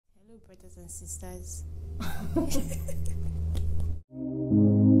Hello, brothers and sisters.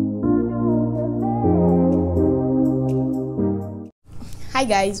 Hi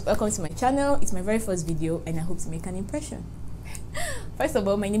guys, welcome to my channel. It's my very first video and I hope to make an impression. First of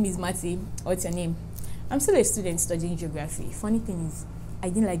all, my name is Mattie. What's your name? I'm still a student studying geography. Funny thing is, I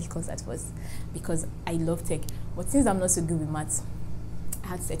didn't like the course at first because I love tech, but since I'm not so good with maths, I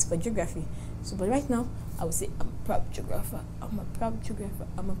had set for geography. So but right now I would say I'm a proud geographer. I'm a proud geographer.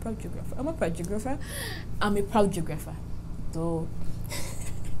 I'm a proud geographer. I'm a proud geographer. I'm a proud geographer. So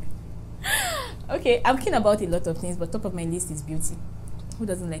okay, I'm keen about a lot of things, but top of my list is beauty. Who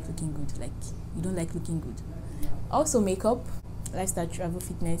doesn't like looking good? Like, you don't like looking good. Also makeup, lifestyle, travel,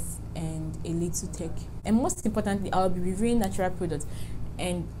 fitness, and a little tech. And most importantly, I'll be reviewing natural products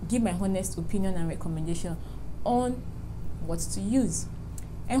and give my honest opinion and recommendation on what to use.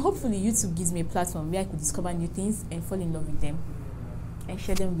 And hopefully YouTube gives me a platform where I could discover new things and fall in love with them and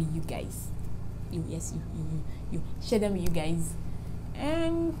share them with you guys. You share them with you guys.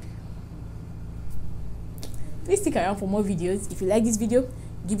 And please stick around for more videos. If you like this video,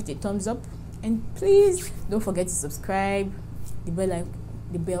 give it a thumbs up, and please don't forget to subscribe, the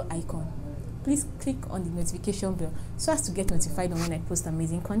bell icon. Please click on the notification bell so as to get notified on when I post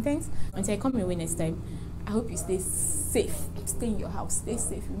amazing content. Until I come your way next time, I hope you stay safe. Stay in your house, stay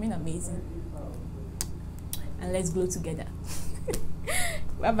safe, remain amazing, and let's glow together.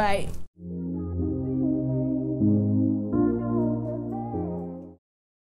 Bye bye.